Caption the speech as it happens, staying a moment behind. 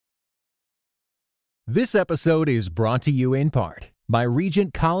This episode is brought to you in part by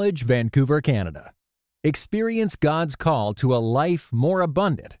Regent College, Vancouver, Canada. Experience God's call to a life more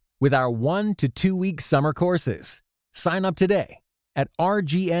abundant with our 1 to 2 week summer courses. Sign up today at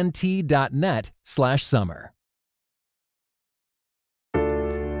rgnt.net/summer.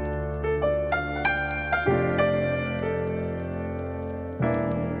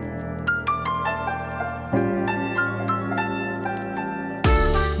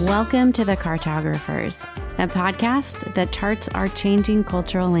 Welcome to The Cartographers, a podcast that charts our changing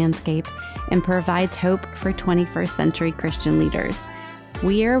cultural landscape and provides hope for 21st century Christian leaders.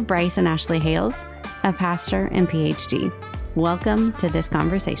 We are Bryce and Ashley Hales, a pastor and PhD. Welcome to this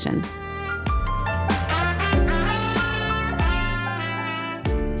conversation.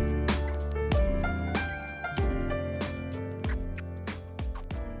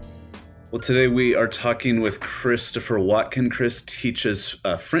 Well, today we are talking with Christopher Watkin. Chris teaches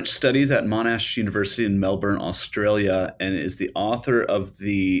French studies at Monash University in Melbourne, Australia, and is the author of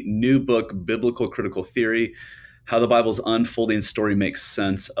the new book, Biblical Critical Theory: How the Bible's Unfolding Story Makes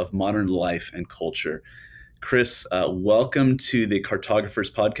Sense of Modern Life and Culture. Chris, welcome to the Cartographers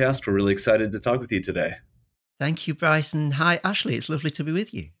podcast. We're really excited to talk with you today. Thank you, Bryson. Hi, Ashley. It's lovely to be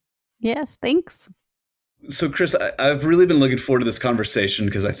with you. Yes, thanks. So, Chris, I've really been looking forward to this conversation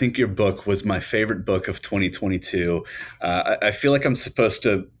because I think your book was my favorite book of 2022. I feel like I'm supposed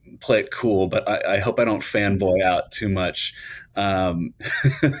to play it cool, but I hope I don't fanboy out too much.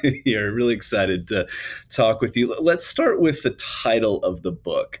 Here, really excited to talk with you. Let's start with the title of the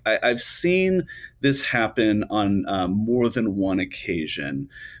book. I've seen this happen on more than one occasion,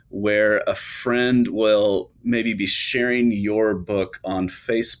 where a friend will maybe be sharing your book on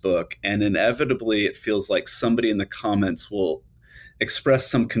Facebook, and inevitably it feels like somebody in the comments will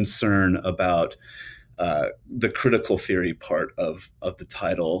express some concern about the critical theory part of the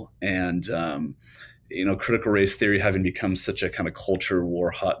title. And critical race theory having become such a kind of culture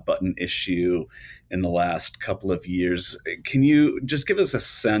war hot button issue in the last couple of years. Can you just give us a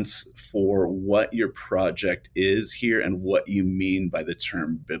sense for what your project is here and what you mean by the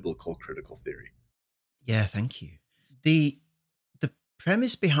term biblical critical theory? Yeah, thank you. The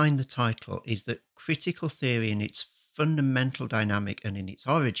premise behind the title is that critical theory in its fundamental dynamic and in its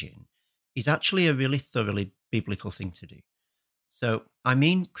origin is actually a really thoroughly biblical thing to do. So I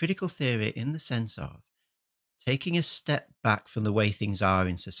mean critical theory in the sense of taking a step back from the way things are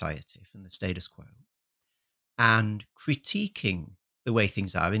in society, from the status quo, and critiquing the way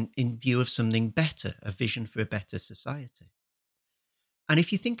things are in view of something better, a vision for a better society. And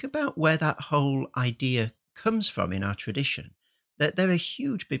if you think about where that whole idea comes from in our tradition, that there are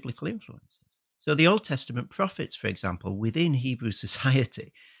huge biblical influences. So the Old Testament prophets, for example, within Hebrew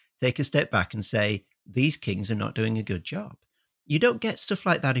society, take a step back and say, these kings are not doing a good job. You don't get stuff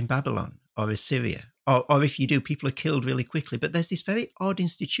like that in Babylon or Assyria, or if you do, people are killed really quickly. But there's this very odd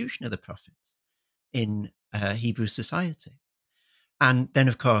institution of the prophets in Hebrew society. And then,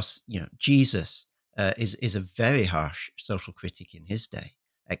 of course, Jesus is a very harsh social critic in his day,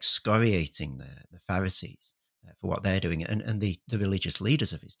 excoriating the Pharisees for what they're doing and the religious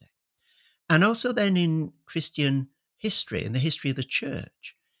leaders of his day. And also then in Christian history, in the history of the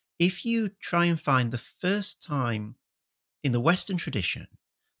church, if you try and find the first time in the Western tradition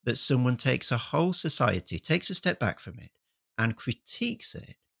that someone takes a whole society, takes a step back from it, and critiques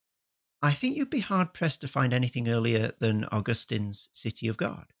it, I think you'd be hard-pressed to find anything earlier than Augustine's City of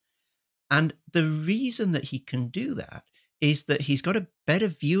God. And the reason that he can do that is that he's got a better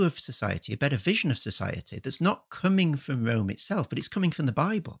view of society, a better vision of society that's not coming from Rome itself, but it's coming from the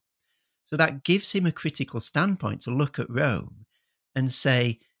Bible. So that gives him a critical standpoint to look at Rome and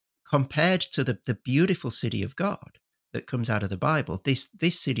say, compared to the beautiful city of God that comes out of the Bible,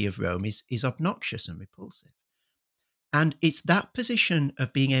 this city of Rome is obnoxious and repulsive. And it's that position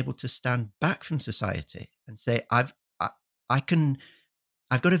of being able to stand back from society and say, I've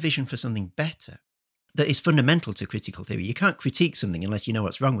got a vision for something better that is fundamental to critical theory. You can't critique something unless you know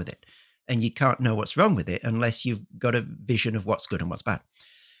what's wrong with it. And you can't know what's wrong with it unless you've got a vision of what's good and what's bad.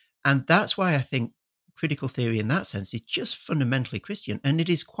 And that's why I think critical theory in that sense is just fundamentally Christian. And it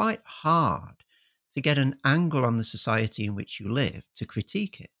is quite hard to get an angle on the society in which you live to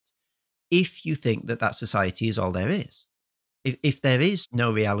critique it if you think that society is all there is. If there is no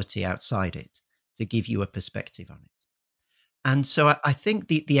reality outside it to give you a perspective on it. And so I think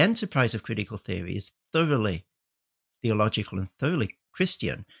the enterprise of critical theory is thoroughly theological and thoroughly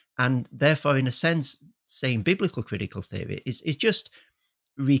Christian. And therefore, in a sense, saying biblical critical theory is just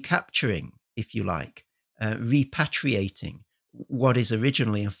recapturing, if you like, repatriating what is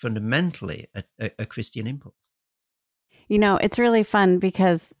originally and fundamentally a Christian impulse. It's really fun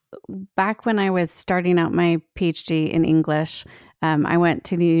because back when I was starting out my PhD in English, I went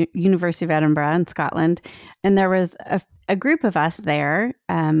to the University of Edinburgh in Scotland, and there was a group of us there,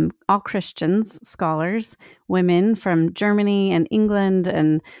 all Christians, scholars, women from Germany and England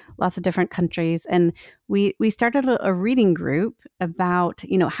and lots of different countries. And we started a reading group about,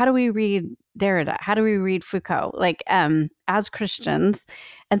 how do we read Derrida? How do we read Foucault? Like as Christians.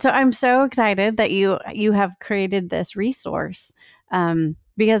 And so I'm so excited that you have created this resource,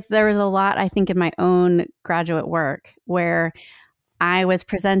 because there was a lot, I think, in my own graduate work where I was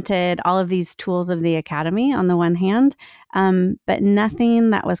presented all of these tools of the academy on the one hand, but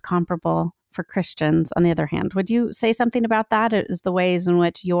nothing that was comparable for Christians on the other hand. Would you say something about that? Is the ways in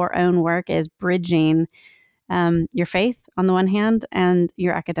which your own work is bridging your faith on the one hand and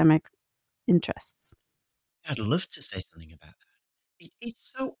your academic interests? I'd love to say something about that.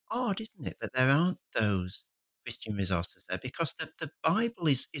 It's so odd, isn't it, that there aren't those Christian resources there because the Bible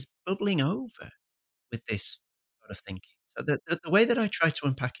is bubbling over with this sort of thinking. So the way that I try to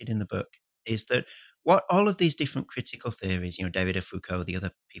unpack it in the book is that what all of these different critical theories, Derrida, Foucault, the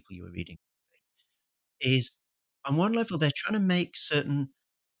other people you were reading, is on one level they're trying to make certain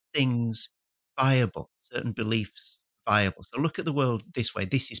things viable, certain beliefs viable. So look at the world this way.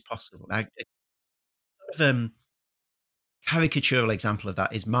 This is possible. A sort of caricatural example of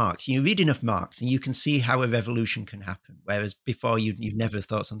that is Marx. You read enough Marx and you can see how a revolution can happen, whereas before you'd never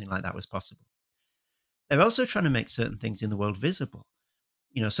thought something like that was possible. They're also trying to make certain things in the world visible.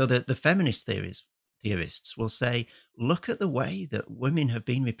 So the feminist theorists will say, look at the way that women have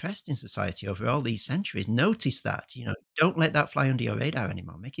been repressed in society over all these centuries. Notice that, don't let that fly under your radar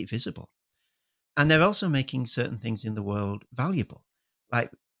anymore. Make it visible. And they're also making certain things in the world valuable, like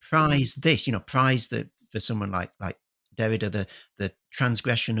prize this, prize that for someone like Derrida, the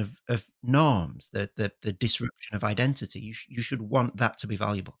transgression of norms, the disruption of identity. You should want that to be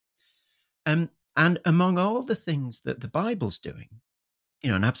valuable. And among all the things that the Bible's doing,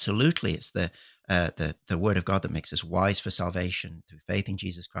 and absolutely, it's the word of God that makes us wise for salvation through faith in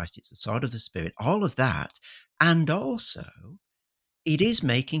Jesus Christ. It's the sword of the Spirit, all of that. And also, it is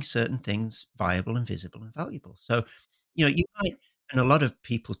making certain things viable and visible and valuable. So, you might, and a lot of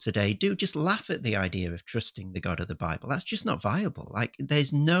people today do, just laugh at the idea of trusting the God of the Bible. That's just not viable. Like,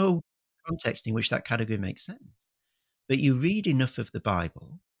 there's no context in which that category makes sense. But you read enough of the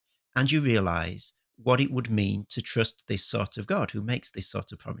Bible and you realize what it would mean to trust this sort of God who makes this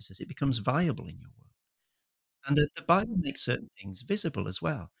sort of promises. It becomes viable in your world. And the Bible makes certain things visible as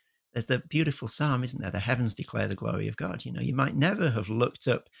well. There's the beautiful psalm, isn't there? The heavens declare the glory of God. You might never have looked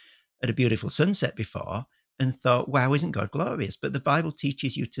up at a beautiful sunset before and thought, wow, isn't God glorious? But the Bible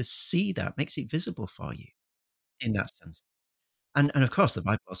teaches you to see that, makes it visible for you in that sense. And of course, the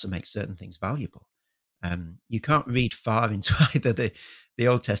Bible also makes certain things valuable. You can't read far into either the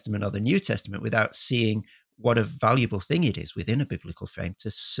Old Testament or the New Testament without seeing what a valuable thing it is within a biblical frame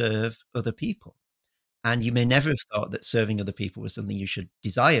to serve other people. And you may never have thought that serving other people was something you should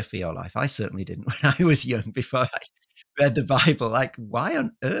desire for your life. I certainly didn't when I was young, before I read the Bible. Like, why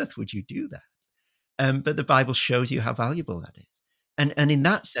on earth would you do that? But the Bible shows you how valuable that is. And in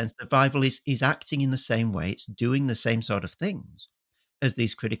that sense, the Bible is acting in the same way. It's doing the same sort of things as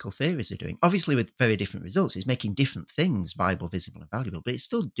these critical theories are doing, obviously with very different results. It's making different things viable, visible, and valuable, but it's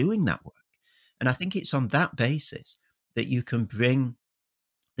still doing that work. And I think it's on that basis that you can bring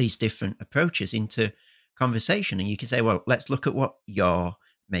these different approaches into conversation. And you can say, well, let's look at what you're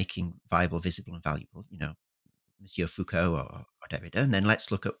making viable, visible, and valuable, Monsieur Foucault or Derrida, and then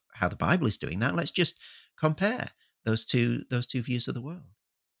let's look at how the Bible is doing that. And let's just compare those two views of the world.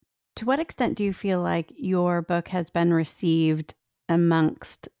 To what extent do you feel like your book has been received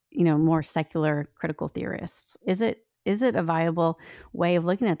amongst, more secular critical theorists? Is it a viable way of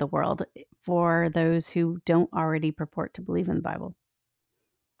looking at the world for those who don't already purport to believe in the Bible?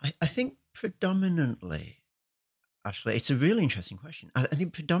 I think predominantly, actually, it's a really interesting question. I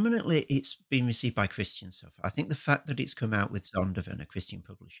think predominantly it's been received by Christians so far. I think the fact that it's come out with Zondervan, a Christian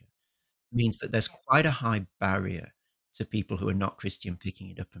publisher, means that there's quite a high barrier to people who are not Christian picking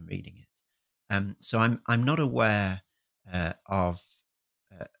it up and reading it. So I'm not aware of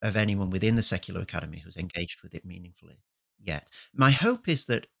anyone within the secular academy who's engaged with it meaningfully yet. My hope is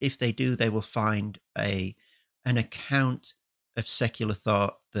that if they do, they will find an account of secular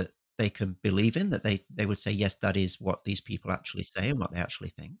thought that they can believe in, that they would say, yes, that is what these people actually say and what they actually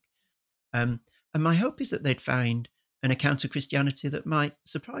think. And my hope is that they'd find an account of Christianity that might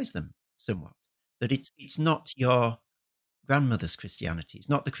surprise them somewhat, that it's not your grandmother's Christianity. It's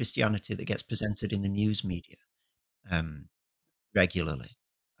not the Christianity that gets presented in the news media regularly.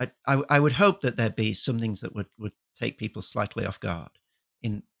 I would hope that there'd be some things that would take people slightly off guard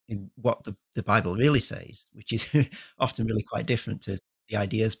in what the Bible really says, which is often really quite different to the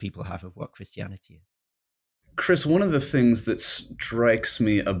ideas people have of what Christianity is. Chris, one of the things that strikes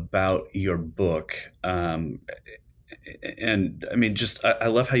me about your book, and I mean, just I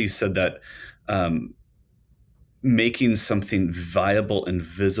love how you said that, making something viable and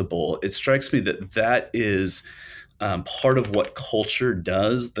visible. It strikes me that that is part of what culture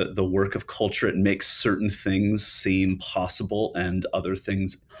does, the work of culture. It makes certain things seem possible and other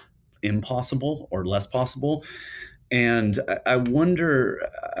things impossible or less possible. And I wonder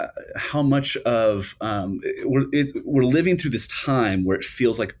how much of we're living through this time where it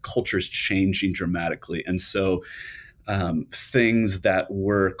feels like culture is changing dramatically. And so things that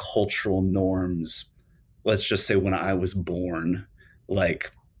were cultural norms, let's just say when I was born,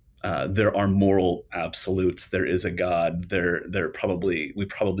 like there are moral absolutes. There is a God. We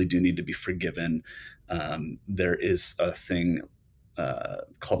probably do need to be forgiven. There is a thing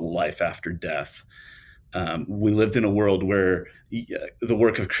called life after death. We lived in a world where the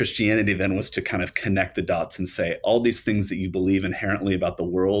work of Christianity then was to kind of connect the dots and say all these things that you believe inherently about the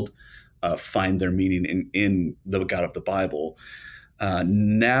world find their meaning in the God of the Bible.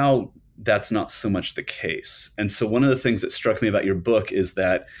 Now that's not so much the case. And so one of the things that struck me about your book is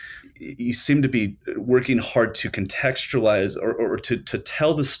that you seem to be working hard to contextualize or to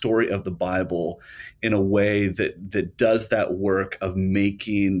tell the story of the Bible in a way that does that work of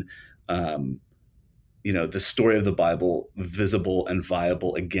making the story of the Bible visible and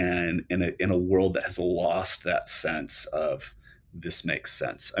viable again in a world that has lost that sense of this makes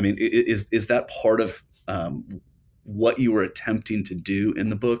sense. I mean, is that part of what you were attempting to do in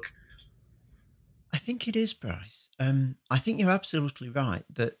the book? I think it is, Bryce. I think you're absolutely right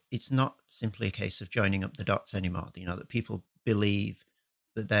that it's not simply a case of joining up the dots anymore. That people believe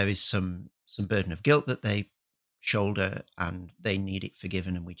that there is some burden of guilt that they shoulder and they need it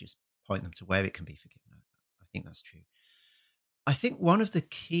forgiven, and we just point them to where it can be forgiven. I think that's true. I think one of the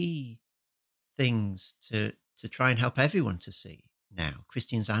key things to try and help everyone to see now,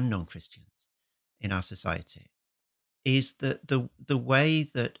 Christians and non-Christians in our society, is that the way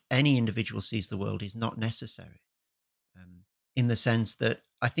that any individual sees the world is not necessary, in the sense that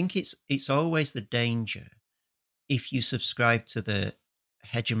I think it's always the danger if you subscribe to the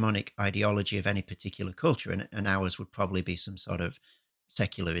hegemonic ideology of any particular culture, and ours would probably be some sort of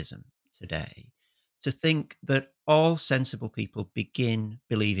secularism today, to think that all sensible people begin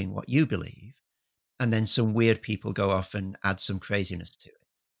believing what you believe, and then some weird people go off and add some craziness to it.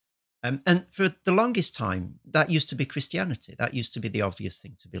 And for the longest time, that used to be Christianity. That used to be the obvious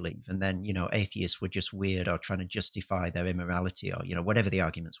thing to believe. And then, atheists were just weird or trying to justify their immorality or, whatever the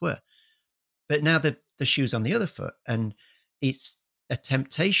arguments were. But now the shoe's on the other foot. And it's a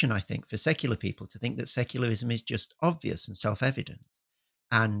temptation, I think, for secular people to think that secularism is just obvious and self-evident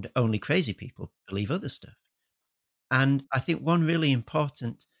and only crazy people believe other stuff. And I think one really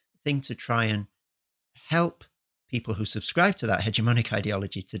important thing to try and help people who subscribe to that hegemonic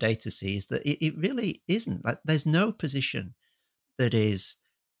ideology today to see is that it really isn't. Like, there's no position that is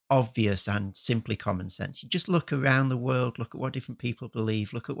obvious and simply common sense. You just look around the world, look at what different people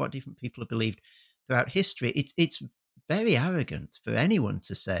believe, look at what different people have believed throughout history. It's very arrogant for anyone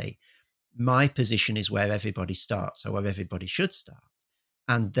to say, my position is where everybody starts or where everybody should start.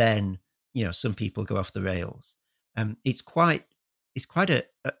 And then, some people go off the rails. It's quite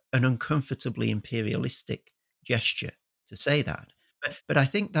an uncomfortably imperialistic gesture to say that. But I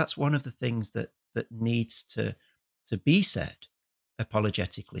think that's one of the things that needs to be said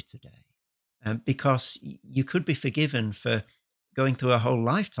apologetically today, because you could be forgiven for going through a whole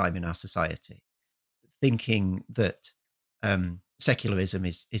lifetime in our society thinking that secularism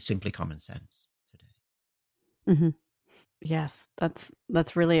is simply common sense today. Mm-hmm. Yes,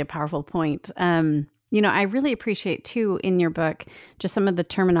 that's really a powerful point. I really appreciate too in your book just some of the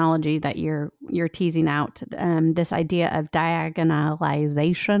terminology that you're teasing out. This idea of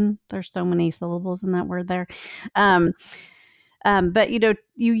diagonalization. There's so many syllables in that word there. But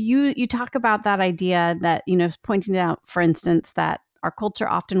you talk about that idea that pointing out, for instance, that our culture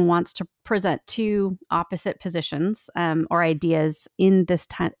often wants to present two opposite positions or ideas in this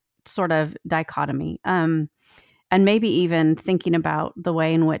sort of dichotomy. And maybe even thinking about the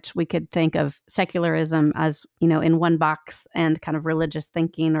way in which we could think of secularism as, in one box and kind of religious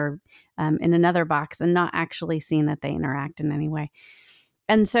thinking or in another box, and not actually seeing that they interact in any way.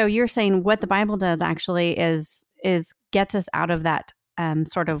 And so you're saying what the Bible does actually is gets us out of that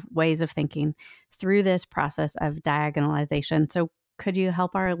sort of ways of thinking through this process of diagonalization. So could you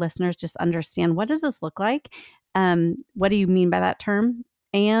help our listeners just understand, what does this look like? What do you mean by that term?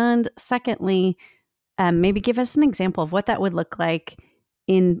 And secondly, maybe give us an example of what that would look like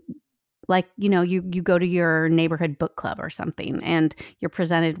in, like, you go to your neighborhood book club or something, and you're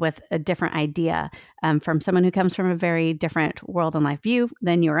presented with a different idea from someone who comes from a very different world and life view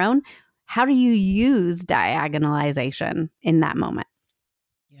than your own. How do you use diagonalization in that moment?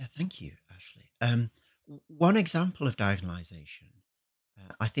 Yeah, thank you, Ashley. One example of diagonalization,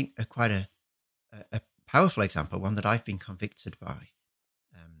 I think a powerful example, one that I've been convicted by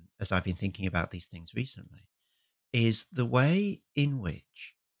as I've been thinking about these things recently, is the way in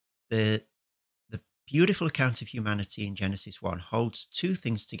which the the beautiful account of humanity in Genesis 1 holds two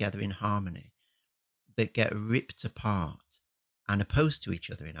things together in harmony that get ripped apart and opposed to each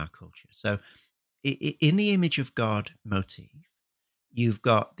other in our culture. So, in the image of God motif, you've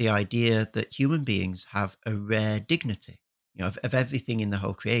got the idea that human beings have a rare dignity. Of everything in the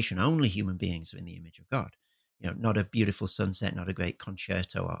whole creation, only human beings are in the image of God. Not a beautiful sunset, not a great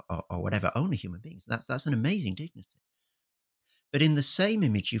concerto, or whatever. Only human beings. That's an amazing dignity. But in the same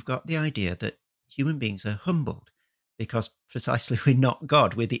image, you've got the idea that human beings are humbled because precisely we're not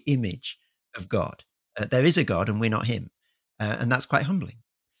God. We're the image of God. There is a God, and we're not Him, and that's quite humbling.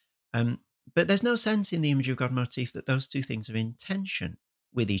 Um, but there's no sense in the image of God motif that those two things are in tension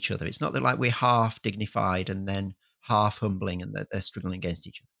with each other. It's not that like we're half dignified and then half humbling and that they're struggling against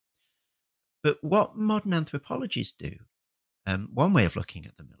each other. But what modern anthropologists do, one way of looking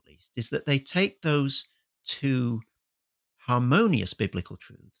at them at least, is that they take those two harmonious biblical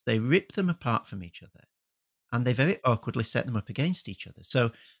truths, they rip them apart from each other, and they very awkwardly set them up against each other.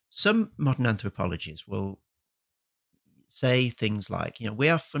 So some modern anthropologists will say things like, we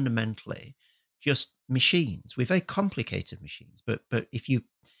are fundamentally just machines. We're very complicated machines, but if you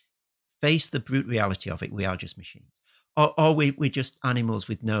face the brute reality of it, we are just machines. Or we're just animals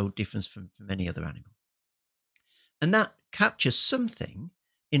with no difference from any other animal. And that captures something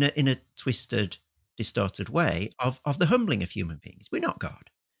in a twisted, distorted way of the humbling of human beings. We're not God.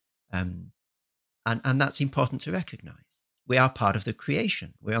 And that's important to recognize. We are part of the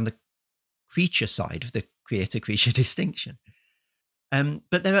creation. We're on the creature side of the creator-creature distinction.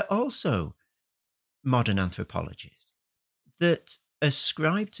 But there are also modern anthropologists that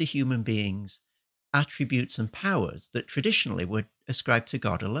ascribe to human beings attributes and powers that traditionally were ascribed to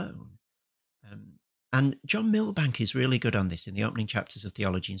God alone. And John Milbank is really good on this in the opening chapters of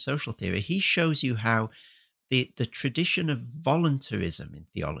Theology and Social Theory. He shows you how the tradition of voluntarism in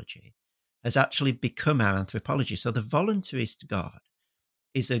theology has actually become our anthropology. So the voluntarist God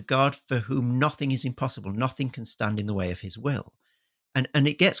is a God for whom nothing is impossible. Nothing can stand in the way of his will. And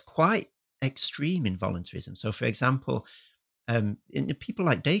it gets quite extreme in voluntarism. So, for example, people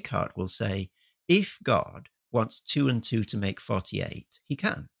like Descartes will say, if God wants 2 and 2 to make 48, he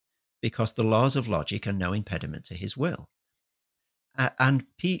can, because the laws of logic are no impediment to his will. And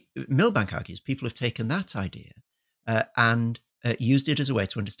Milbank argues people have taken that idea and used it as a way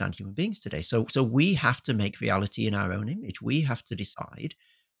to understand human beings today. So we have to make reality in our own image. We have to decide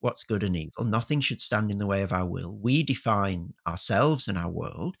what's good and evil. Nothing should stand in the way of our will. We define ourselves and our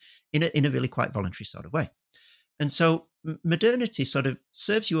world in a really quite voluntary sort of way. And so modernity sort of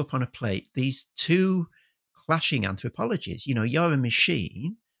serves you up on a plate these two clashing anthropologies. You're a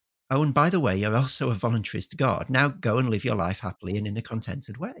machine. Oh, and by the way, you're also a voluntarist God. Now go and live your life happily and in a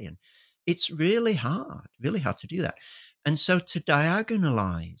contented way. And it's really hard to do that. And so to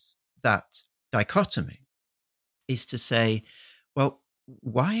diagonalize that dichotomy is to say, well,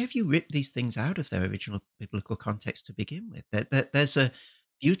 why have you ripped these things out of their original biblical context to begin with? There's a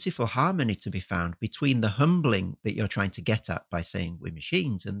beautiful harmony to be found between the humbling that you're trying to get at by saying we're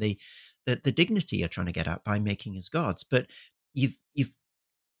machines and the dignity you're trying to get at by making us gods. But you've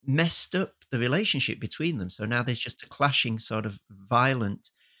messed up the relationship between them. So now there's just a clashing sort of violent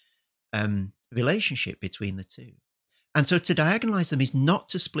relationship between the two. And so to diagonalize them is not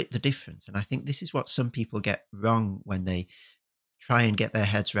to split the difference. And I think this is what some people get wrong when they try and get their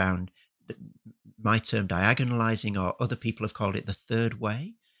heads around my term diagonalizing, or other people have called it the third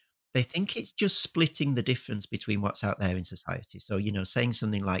way. They think it's just splitting the difference between what's out there in society. So, saying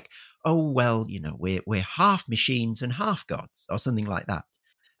something like, oh, well, we're half machines and half gods, or something like that.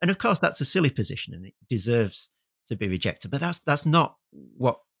 And of course, that's a silly position and it deserves to be rejected. But that's not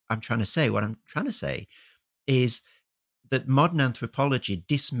what I'm trying to say. What I'm trying to say is that modern anthropology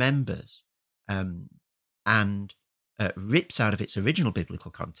dismembers and rips out of its original biblical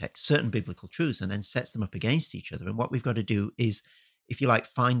context certain biblical truths and then sets them up against each other. And what we've got to do is, if you like,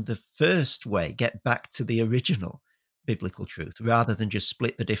 find the first way, get back to the original biblical truth, rather than just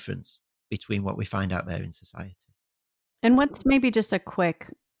split the difference between what we find out there in society. And what's maybe just a quick,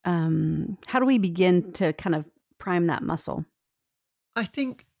 how do we begin to kind of prime that muscle? I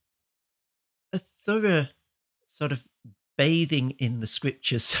think a thorough sort of bathing in the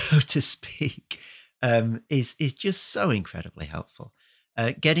scriptures, so to speak, is just so incredibly helpful.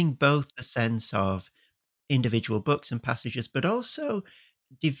 Getting both the sense of individual books and passages, but also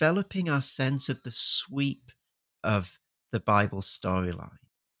developing our sense of the sweep of the Bible storyline.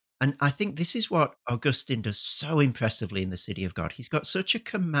 And I think this is what Augustine does so impressively in The City of God. He's got such a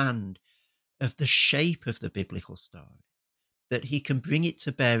command of the shape of the biblical story that he can bring it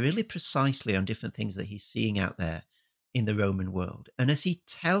to bear really precisely on different things that he's seeing out there in the Roman world. And as he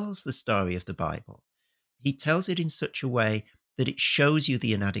tells the story of the Bible, he tells it in such a way that it shows you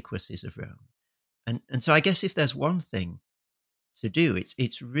the inadequacies of Rome. And so I guess if there's one thing to do,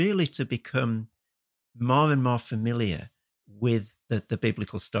 it's really to become more and more familiar with the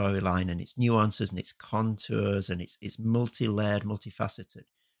biblical storyline and its nuances and its contours and its multi-layered, multifaceted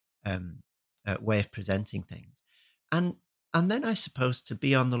way of presenting things. And then I suppose to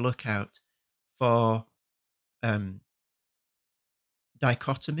be on the lookout for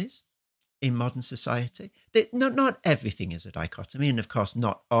dichotomies in modern society. Not everything is a dichotomy, and of course,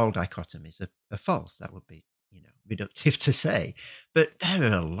 not all dichotomies are false. That would be, reductive to say, but there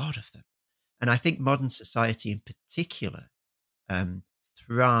are a lot of them. And I think modern society in particular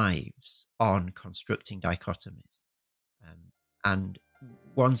thrives on constructing dichotomies. And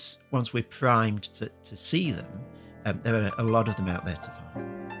once we're primed to see them, there are a lot of them out there to find.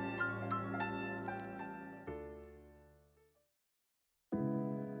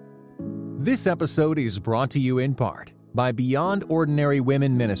 This episode is brought to you in part by Beyond Ordinary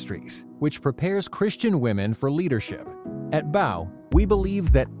Women Ministries, which prepares Christian women for leadership. At BOW, we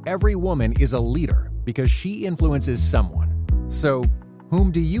believe that every woman is a leader because she influences someone. So,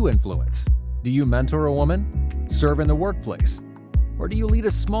 whom do you influence? Do you mentor a woman? Serve in the workplace? Or do you lead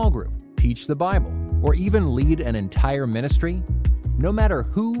a small group, teach the Bible, or even lead an entire ministry? No matter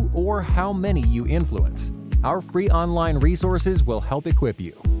who or how many you influence, our free online resources will help equip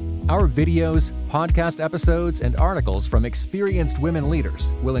you. Our videos, podcast episodes, and articles from experienced women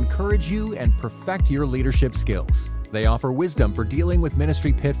leaders will encourage you and perfect your leadership skills. They offer wisdom for dealing with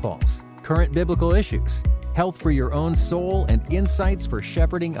ministry pitfalls, current biblical issues, health for your own soul, and insights for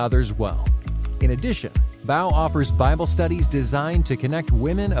shepherding others well. In addition, BOW offers Bible studies designed to connect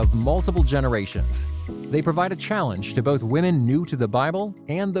women of multiple generations. They provide a challenge to both women new to the Bible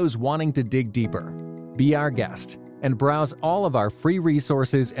and those wanting to dig deeper. Be our guest and browse all of our free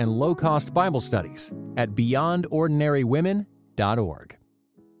resources and low-cost Bible studies at beyondordinarywomen.org.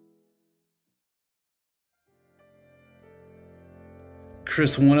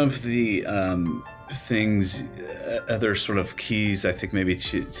 Chris, one of the things, other sort of keys, I think maybe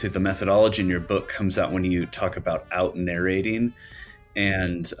to the methodology in your book comes out when you talk about out-narrating.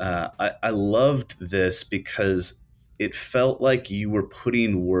 And I loved this because it felt like you were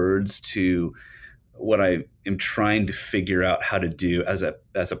putting words to what I am trying to figure out how to do as a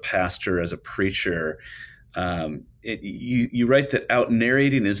pastor, as a preacher. You write that out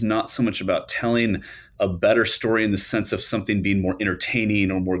narrating is not so much about telling a better story in the sense of something being more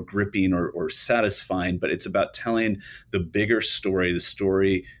entertaining or more gripping or satisfying, but it's about telling the bigger story, the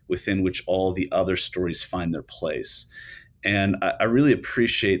story within which all the other stories find their place. And I really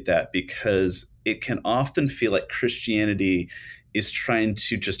appreciate that because it can often feel like Christianity is trying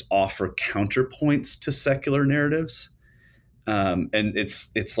to just offer counterpoints to secular narratives. And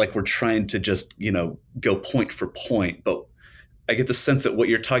it's like we're trying to just, go point for point. But I get the sense that what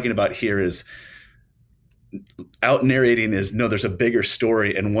you're talking about here is out narrating is, no, there's a bigger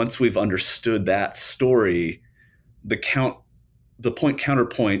story. And once we've understood that story, the point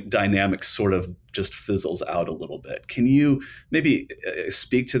counterpoint dynamic sort of just fizzles out a little bit. Can you maybe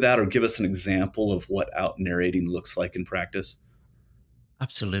speak to that or give us an example of what out narrating looks like in practice?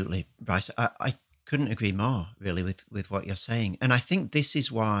 Absolutely, Bryce. I couldn't agree more, really, with what you're saying. And I think this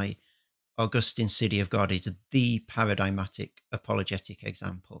is why Augustine's City of God is the paradigmatic apologetic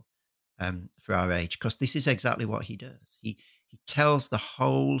example for our age, because this is exactly what he does. He tells the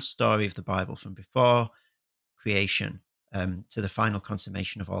whole story of the Bible from before creation to the final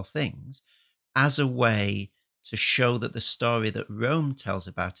consummation of all things as a way to show that the story that Rome tells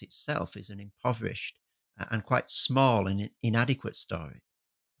about itself is an impoverished and quite small and inadequate story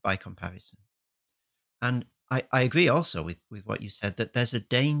by comparison. And I agree also with what you said, that there's a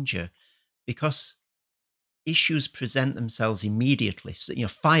danger because issues present themselves immediately. So,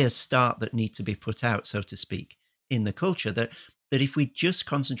 fires start that need to be put out, so to speak, in the culture, that if we just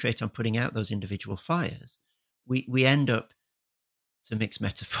concentrate on putting out those individual fires, we end up, to mix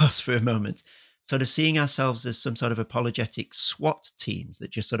metaphors for a moment, sort of seeing ourselves as some sort of apologetic SWAT teams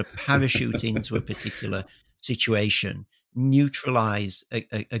that just sort of parachute into a particular situation neutralize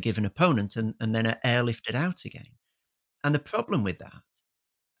a given opponent and then are airlifted out again. And the problem with that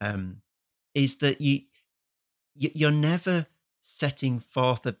um, is that you're never setting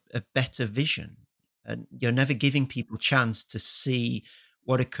forth a better vision, and you're never giving people chance to see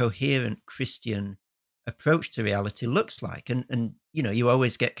what a coherent Christian approach to reality looks like. And you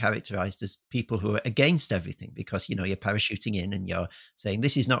always get characterized as people who are against everything because you're parachuting in and you're saying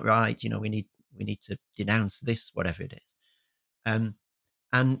this is not right. We need to denounce this, whatever it is. And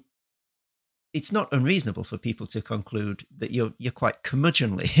it's not unreasonable for people to conclude that you're quite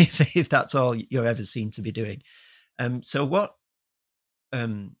curmudgeonly if that's all you're ever seen to be doing. So what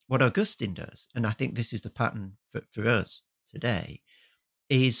Augustine does, and I think this is the pattern for us today,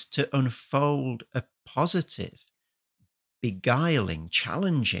 is to unfold a positive, beguiling,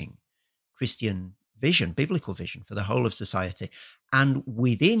 challenging Christian vision, biblical vision for the whole of society. And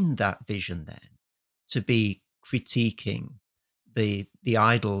within that vision, then, to be critiquing the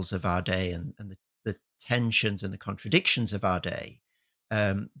idols of our day and the tensions and the contradictions of our day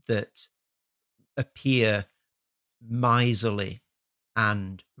that appear miserly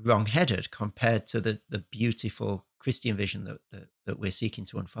and wrong-headed compared to the beautiful Christian vision that we're seeking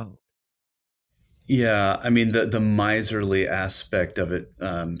to unfold. Yeah, I mean the miserly aspect of it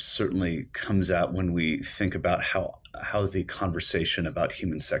certainly comes out when we think about how the conversation about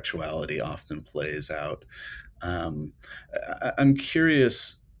human sexuality often plays out. Um, I'm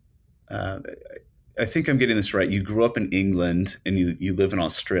curious. Uh, I think I'm getting this right. You grew up in England and you live in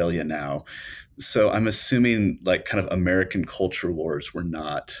Australia now. So I'm assuming like kind of American culture wars were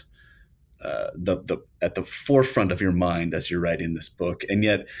not the at the forefront of your mind as you're writing this book, and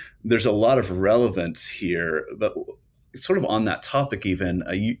yet there's a lot of relevance here. But sort of on that topic, even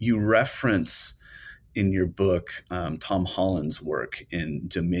you reference in your book Tom Holland's work in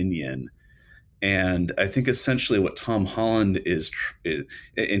Dominion. And I think essentially what Tom Holland is,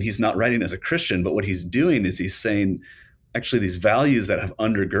 and he's not writing as a Christian, but what he's doing is he's saying, actually, these values that have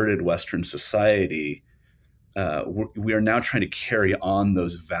undergirded Western society, we are now trying to carry on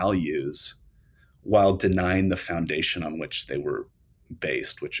those values while denying the foundation on which they were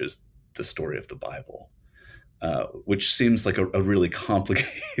based, which is the story of the Bible, which seems like a really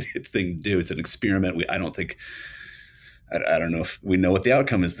complicated thing to do. It's an experiment. I don't think. I don't know if we know what the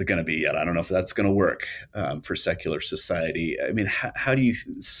outcome is going to be yet. I don't know if that's going to work for secular society. I mean, how do you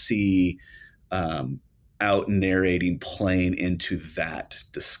see out narrating playing into that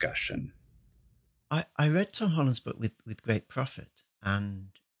discussion? I read Tom Holland's book with great profit, and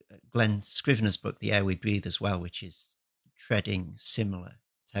Glenn Scrivener's book, The Air We Breathe, as well, which is treading similar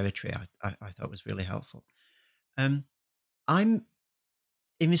territory. I thought was really helpful. I'm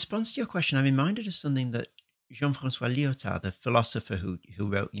in response to your question, I'm reminded of something that Jean-Francois Lyotard, the philosopher who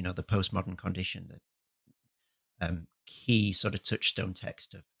wrote, the postmodern condition, the key sort of touchstone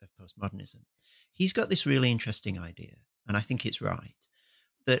text of postmodernism. He's got this really interesting idea, and I think it's right,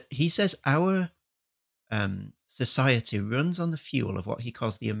 that he says our society runs on the fuel of what he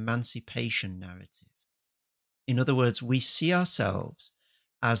calls the emancipation narrative. In other words, we see ourselves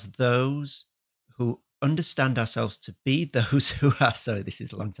as those who understand ourselves to be those who are, sorry, this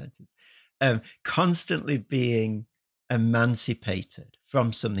is a long sentence, constantly being emancipated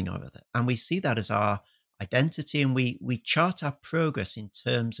from something or other. And we see that as our identity, and we chart our progress in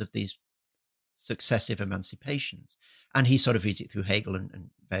terms of these successive emancipations. And he sort of reads it through Hegel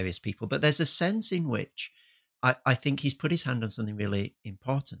and various people. But there's a sense in which I think he's put his hand on something really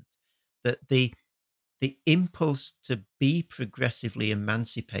important, that the impulse to be progressively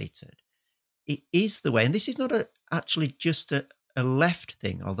emancipated, it is the way, and this is not actually just a left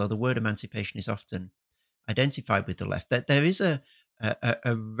thing, although the word emancipation is often identified with the left, that there is a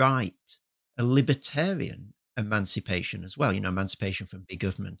right, a libertarian emancipation as well, emancipation from big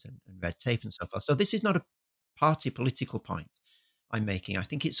government and red tape and so forth. So this is not a party political point I'm making. I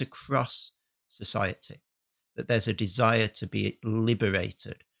think it's across society that there's a desire to be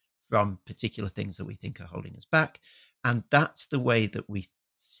liberated from particular things that we think are holding us back. And that's the way that we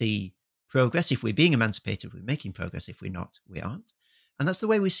see progress. If we're being emancipated, we're making progress. If we're not, we aren't. And that's the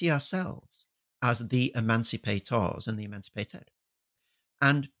way we see ourselves, as the emancipators and the emancipated.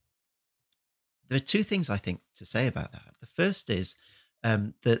 And there are two things I think to say about that. The first is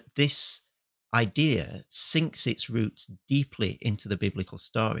that this idea sinks its roots deeply into the biblical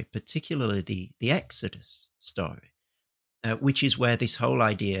story, particularly the Exodus story, which is where this whole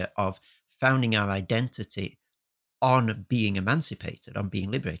idea of founding our identity on being emancipated, on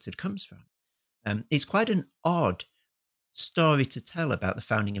being liberated, comes from. It's quite an odd story to tell about the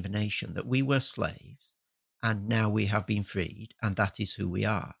founding of a nation, that we were slaves and now we have been freed, and that is who we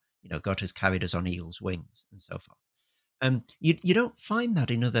are. God has carried us on eagle's wings and so forth. You don't find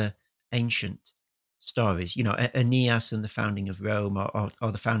that in other ancient stories. Aeneas and the founding of Rome,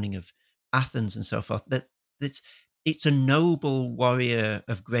 or the founding of Athens, and so forth. That's it's a noble warrior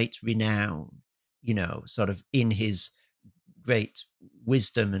of great renown. Sort of in his great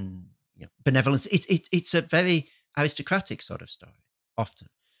wisdom and benevolence. It's a very aristocratic sort of story often.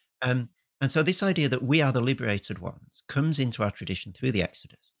 Um, and so this idea that we are the liberated ones comes into our tradition through the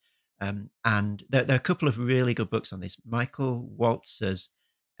Exodus. And there are a couple of really good books on this. Michael Waltz's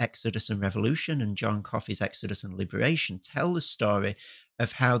Exodus and Revolution and John Coffey's Exodus and Liberation tell the story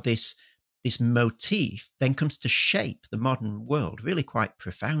of how this motif then comes to shape the modern world really quite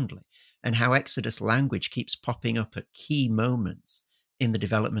profoundly, and how Exodus language keeps popping up at key moments in the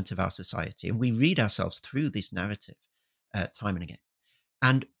development of our society. And we read ourselves through this narrative time and again.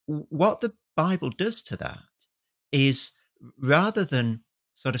 And what the Bible does to that is, rather than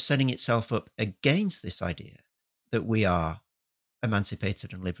sort of setting itself up against this idea that we are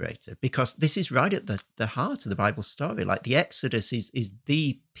emancipated and liberated, because this is right at the heart of the Bible story. Like, the Exodus is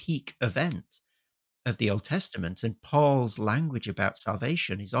the peak event of the Old Testament, and Paul's language about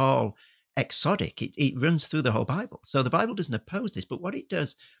salvation is all exodic. It runs through the whole Bible. So the Bible doesn't oppose this, but what it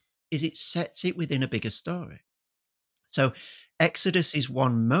does is it sets it within a bigger story. So Exodus is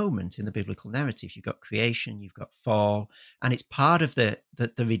one moment in the biblical narrative. You've got creation, you've got fall, and it's part of the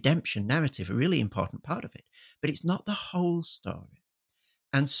redemption narrative, a really important part of it. But it's not the whole story.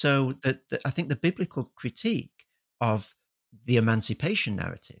 And so I think the biblical critique of the emancipation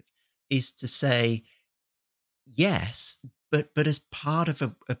narrative is to say, yes, but as part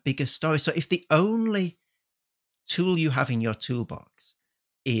of a bigger story. So if the only tool you have in your toolbox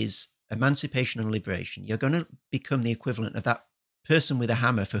is emancipation and liberation, you're going to become the equivalent of that person with a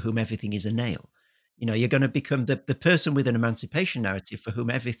hammer for whom everything is a nail. You're going to become the person with an emancipation narrative for whom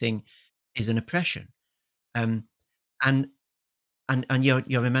everything is an oppression. Um, and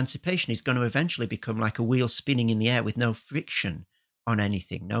your emancipation is going to eventually become like a wheel spinning in the air with no friction on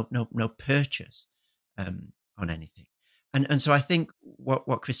anything, no purchase on anything. And so I think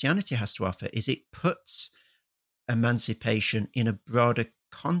what Christianity has to offer is it puts emancipation in a broader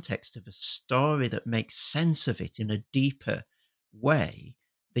context of a story that makes sense of it in a deeper way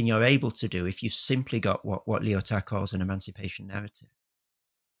than you're able to do if you've simply got what Lyotard calls an emancipation narrative.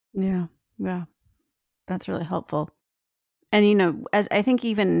 Yeah, that's really helpful. And as I think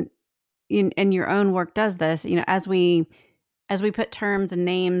even in your own work does this, as we put terms and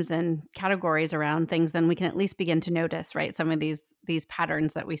names and categories around things, then we can at least begin to notice, right, some of these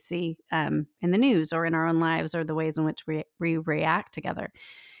patterns that we see in the news or in our own lives, or the ways in which we react together.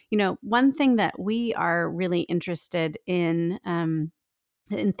 One thing that we are really interested in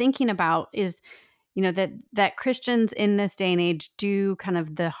thinking about is, that Christians in this day and age do kind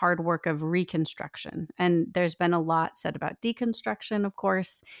of the hard work of reconstruction. And there's been a lot said about deconstruction, of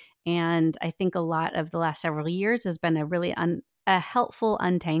course. And I think a lot of the last several years has been a really a helpful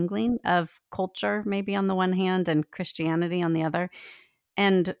untangling of culture, maybe on the one hand, and Christianity on the other.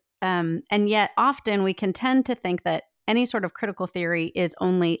 And yet often we can tend to think that any sort of critical theory is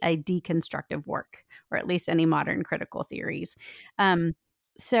only a deconstructive work, or at least any modern critical theories.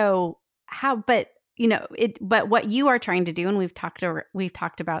 So how, but what you are trying to do, and we've talked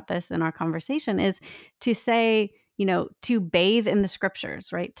about this in our conversation, is to say, to bathe in the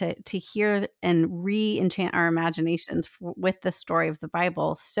scriptures, right? To hear and re-enchant our imaginations with the story of the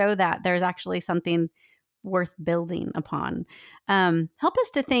Bible, so that there's actually something worth building upon. Help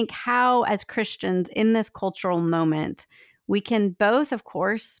us to think how, as Christians in this cultural moment, we can both, of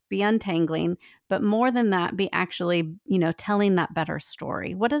course, be untangling, but more than that, be actually, telling that better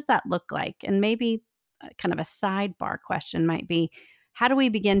story. What does that look like? And maybe kind of a sidebar question might be, how do we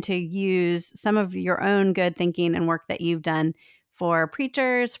begin to use some of your own good thinking and work that you've done for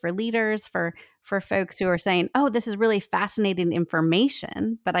preachers, for leaders, for folks who are saying, oh, this is really fascinating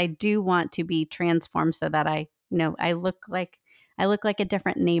information, but I do want to be transformed so that I look like a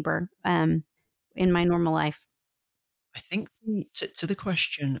different neighbor in my normal life? I think to the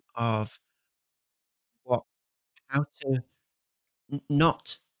question of how to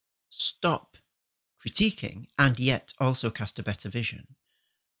not stop critiquing and yet also cast a better vision,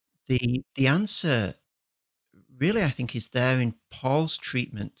 the answer really, I think, is there in Paul's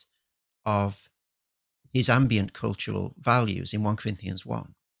treatment of his ambient cultural values in 1 Corinthians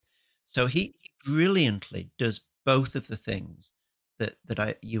 1. So he brilliantly does both of the things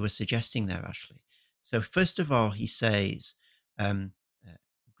that you were suggesting there, Ashley. So first of all, he says, um, uh,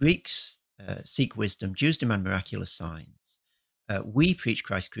 Greeks seek wisdom, Jews demand miraculous signs. We preach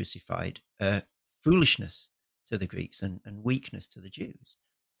Christ crucified, foolishness to the Greeks and weakness to the Jews.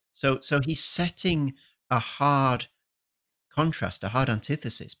 So he's setting a hard contrast, a hard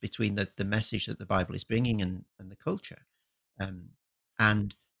antithesis between the message that the Bible is bringing and the culture, um,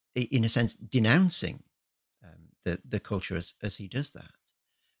 and in a sense denouncing the culture as he does that.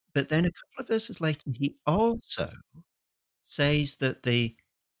 But then a couple of verses later, he also says that the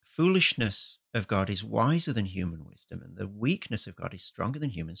foolishness of God is wiser than human wisdom, and the weakness of God is stronger than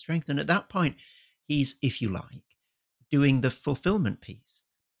human strength. And at that point, he's, if you like, doing the fulfillment piece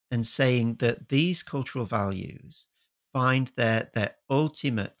and saying that these cultural values find their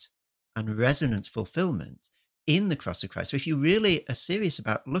ultimate and resonant fulfillment in the cross of Christ. So if you really are serious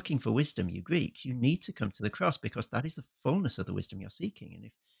about looking for wisdom, you Greeks, you need to come to the cross, because that is the fullness of the wisdom you're seeking. And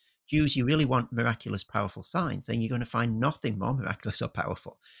if Jews, you really want miraculous, powerful signs, then you're going to find nothing more miraculous or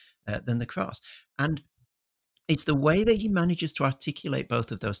powerful than the cross. And it's the way that he manages to articulate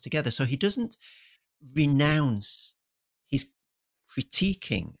both of those together. So he doesn't renounce his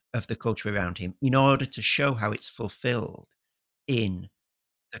critiquing of the culture around him in order to show how it's fulfilled in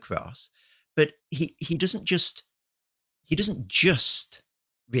the cross, but he doesn't just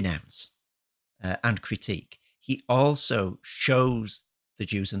renounce and critique. He also shows the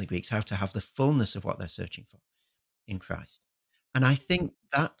Jews and the Greeks how to have the fullness of what they're searching for in Christ. And I think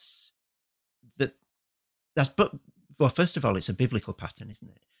that's but well, first of all, it's a biblical pattern, isn't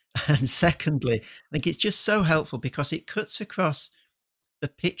it? And secondly, I think it's just so helpful because it cuts across the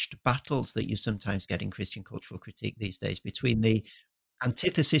pitched battles that you sometimes get in Christian cultural critique these days between the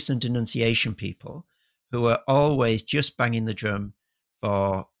antithesis and denunciation people, who are always just banging the drum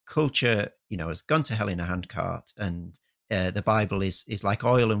for culture, has gone to hell in a handcart, and the Bible is like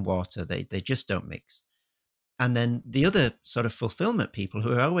oil and water; they just don't mix. And then the other sort of fulfillment people,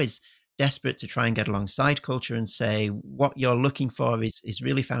 who are always desperate to try and get alongside culture and say what you're looking for is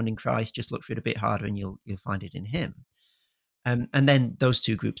really found in Christ. Just look for it a bit harder, and you'll find it in Him. And then those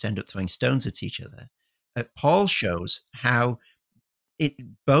two groups end up throwing stones at each other. Paul shows how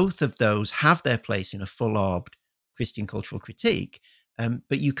both of those have their place in a full-orbed Christian cultural critique,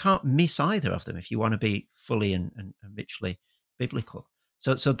 but you can't miss either of them if you want to be fully and richly biblical.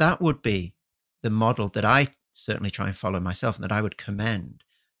 So that would be the model that I certainly try and follow myself, and that I would commend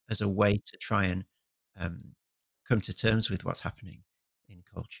as a way to try and come to terms with what's happening in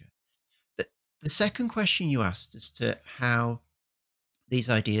culture. The second question you asked as to how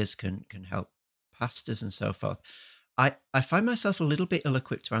these ideas can help pastors and so forth, I find myself a little bit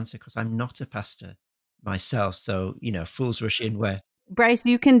ill-equipped to answer because I'm not a pastor myself. So, fools rush in where. Bryce,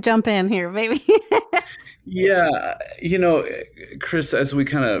 you can jump in here, maybe. Yeah, Chris, as we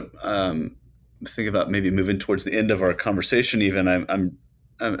kind of think about maybe moving towards the end of our conversation, even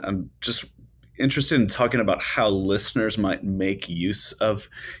I'm just interested in talking about how listeners might make use of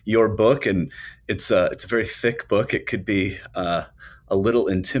your book. And it's a very thick book. It could be a little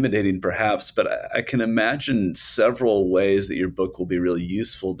intimidating, perhaps, but I can imagine several ways that your book will be really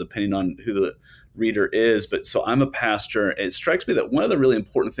useful depending on who the reader is. But so I'm a pastor. It strikes me that one of the really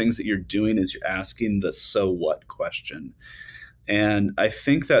important things that you're doing is you're asking the so what question. And I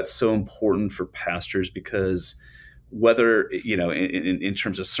think that's so important for pastors because whether, in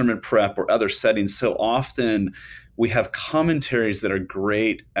terms of sermon prep or other settings, so often we have commentaries that are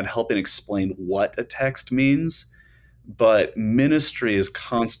great at helping explain what a text means, but ministry is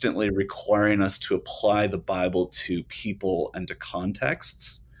constantly requiring us to apply the Bible to people and to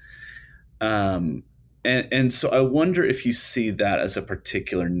contexts. And so I wonder if you see that as a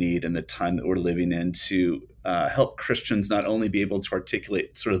particular need in the time that we're living in to help Christians not only be able to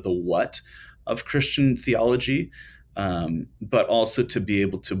articulate sort of the what of Christian theology, but also to be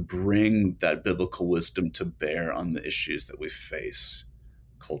able to bring that biblical wisdom to bear on the issues that we face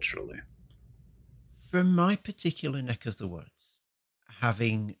culturally. From my particular neck of the woods,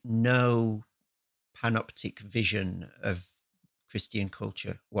 having no panoptic vision of Christian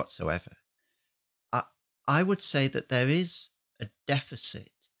culture whatsoever, I would say that there is a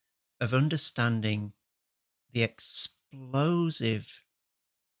deficit of understanding the explosive,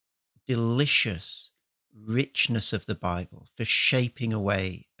 delicious richness of the Bible for shaping a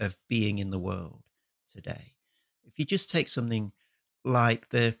way of being in the world today. If you just take something like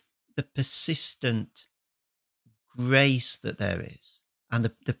the persistent grace that there is, and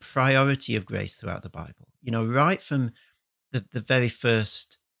the priority of grace throughout the Bible, right from the very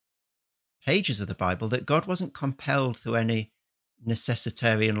first pages of the Bible, that God wasn't compelled through any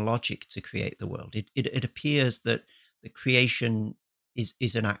necessitarian logic to create the world. It appears that the creation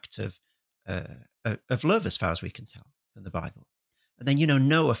is an act of love, as far as we can tell from the Bible. And then,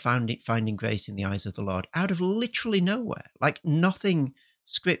 Noah finding grace in the eyes of the Lord out of literally nowhere. Like nothing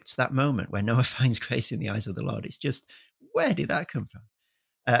scripts that moment where Noah finds grace in the eyes of the Lord. It's just, where did that come from?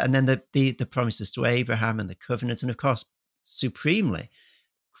 And then the promises to Abraham and the covenant. And of course, supremely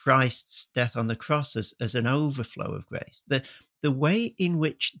Christ's death on the cross as an overflow of grace. The way in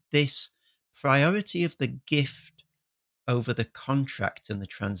which this priority of the gift over the contract and the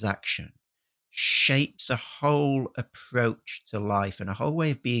transaction shapes a whole approach to life and a whole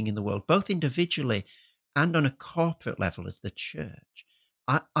way of being in the world, both individually and on a corporate level as the church.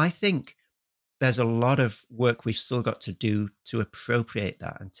 I think there's a lot of work we've still got to do to appropriate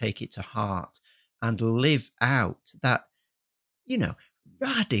that and take it to heart and live out that,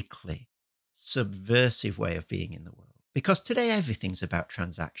 radically subversive way of being in the world. Because today everything's about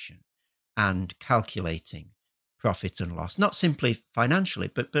transaction and calculating profit and loss, not simply financially,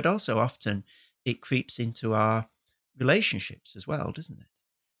 but also often it creeps into our relationships as well, doesn't it?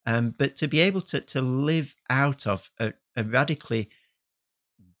 But to be able to live out of a radically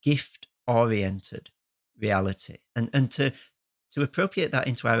gift-oriented reality and to appropriate that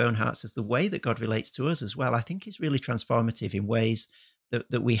into our own hearts as the way that God relates to us as well, I think is really transformative in ways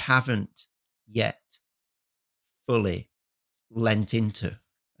that we haven't yet fully lent into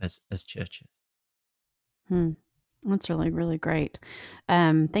as churches. That's really, really great.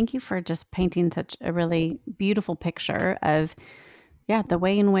 Thank you for just painting such a really beautiful picture of, the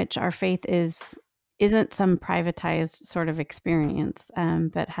way in which our faith isn't some privatized sort of experience,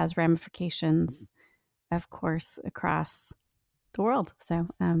 but has ramifications, of course, across the world. So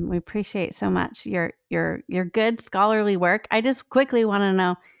we appreciate so much your good scholarly work. I just quickly want to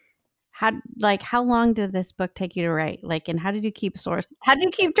know how long did this book take you to write? And how did you keep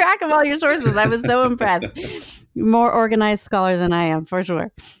track of all your sources? I was so impressed. More organized scholar than I am, for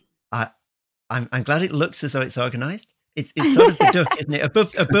sure. I'm glad it looks as though it's organized. It's sort of the duck, isn't it?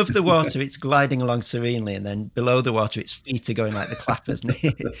 Above the water, it's gliding along serenely, and then below the water, its feet are going like the clappers.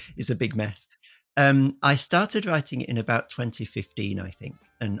 It's a big mess. I started writing it in about 2015, I think,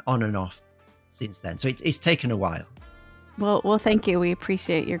 and on and off since then. So it's taken a while. Well, thank you. We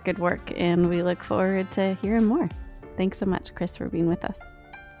appreciate your good work, and we look forward to hearing more. Thanks so much, Chris, for being with us.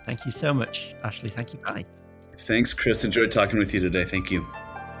 Thank you so much, Ashley. Thank you. Bye. Thanks, Chris. Enjoyed talking with you today. Thank you.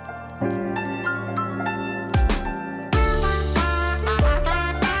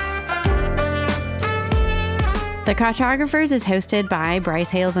 The Cartographers is hosted by Bryce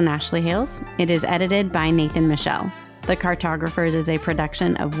Hales and Ashley Hales. It is edited by Nathan Michelle. The Cartographers is a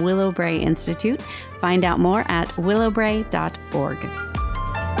production of Willowbrae Institute. Find out more at willowbrae.org.